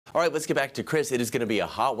All right, let's get back to Chris. It is going to be a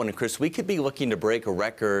hot one. And Chris, we could be looking to break a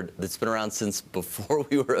record that's been around since before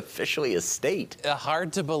we were officially a state.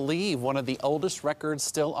 Hard to believe. One of the oldest records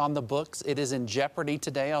still on the books. It is in jeopardy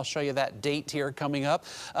today. I'll show you that date here coming up.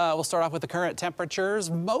 We'll start off with the current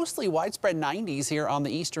temperatures. Mostly widespread 90s here on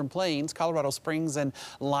the eastern plains. Colorado Springs and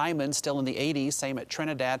Lyman still in the 80s. Same at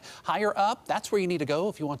Trinidad. Higher up, that's where you need to go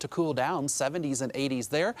if you want to cool down. 70s and 80s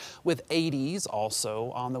there, with 80s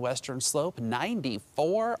also on the western slope.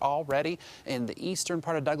 94 already in the eastern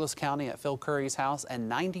part of Douglas County at Phil Curry's house, and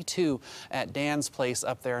 92 at Dan's place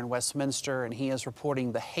up there in Westminster. And he is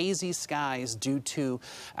reporting the hazy skies due to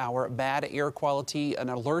our bad air quality, an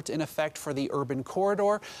alert in effect for the urban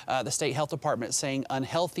corridor. The state health department saying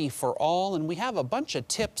unhealthy for all. And we have a bunch of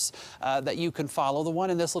tips that you can follow. The one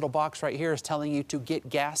in this little box right here is telling you to get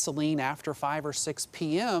gasoline after 5 or 6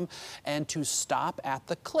 p.m. and to stop at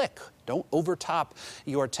the click. Don't overtop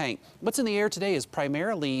your tank. What's in the air today is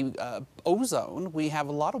primarily ozone. We have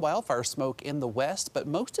a lot of wildfire smoke in the west, but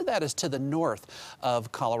most of that is to the north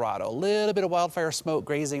of Colorado. A little bit of wildfire smoke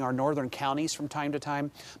grazing our northern counties from time to time,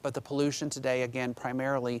 but the pollution today, again,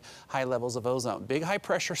 primarily high levels of ozone. Big high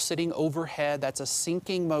pressure sitting overhead. That's a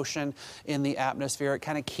sinking motion in the atmosphere. It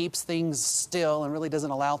kind of keeps things still and really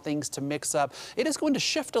doesn't allow things to mix up. It is going to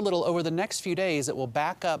shift a little over the next few days. It will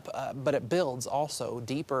back up, but it builds also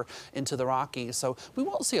deeper into the Rockies. So we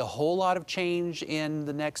won't see a whole lot of change in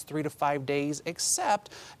the next 3 to 5 days,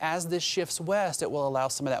 except as this shifts west, it will allow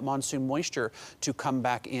some of that monsoon moisture to come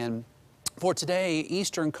back in. For today,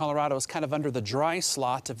 eastern Colorado is kind of under the dry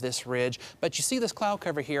slot of this ridge, but you see this cloud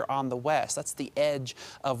cover here on the west. That's the edge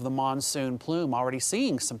of the monsoon plume. Already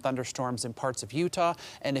seeing some thunderstorms in parts of Utah,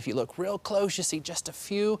 and if you look real close, you see just a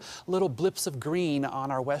few little blips of green on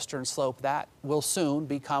our western slope. That will soon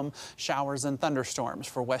become showers and thunderstorms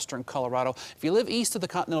for western Colorado. If you live east of the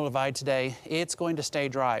Continental Divide today, it's going to stay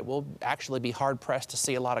dry. We'll actually be hard-pressed to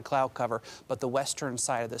see a lot of cloud cover, but the western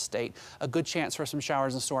side of the state, a good chance for some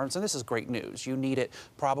showers and storms, and this is great news. You need it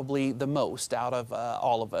probably the most out of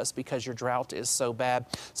all of us because your drought is so bad.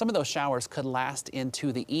 Some of those showers could last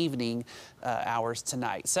into the evening hours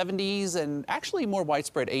tonight. 70s and actually more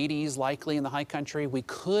widespread 80s likely in the high country. We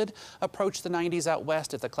could approach the 90s out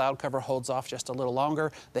west if the cloud cover holds off just a little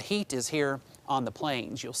longer. The heat is here on the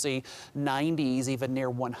plains. You'll see 90s even near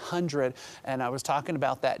 100. And I was talking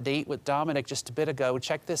about that date with Dominic just a bit ago.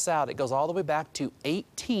 Check this out. It goes all the way back to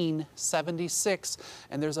 1876,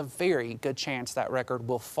 and there's a very good chance that record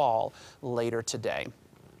will fall later today.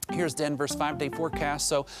 Here's Denver's 5-day forecast.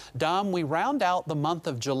 So, Dom, we round out the month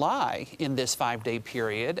of July in this 5-day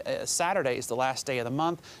period. Saturday is the last day of the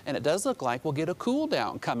month, and it does look like we'll get a cool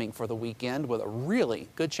down coming for the weekend with a really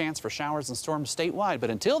good chance for showers and storms statewide. But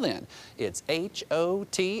until then, it's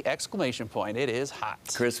H-O-T exclamation point. It is hot.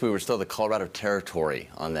 Chris, we were still the Colorado Territory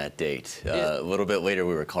on that date. A little bit later,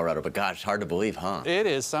 we were Colorado, but gosh, hard to believe, huh? It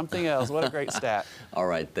is something else. What a great stat. All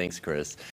right, thanks, Chris.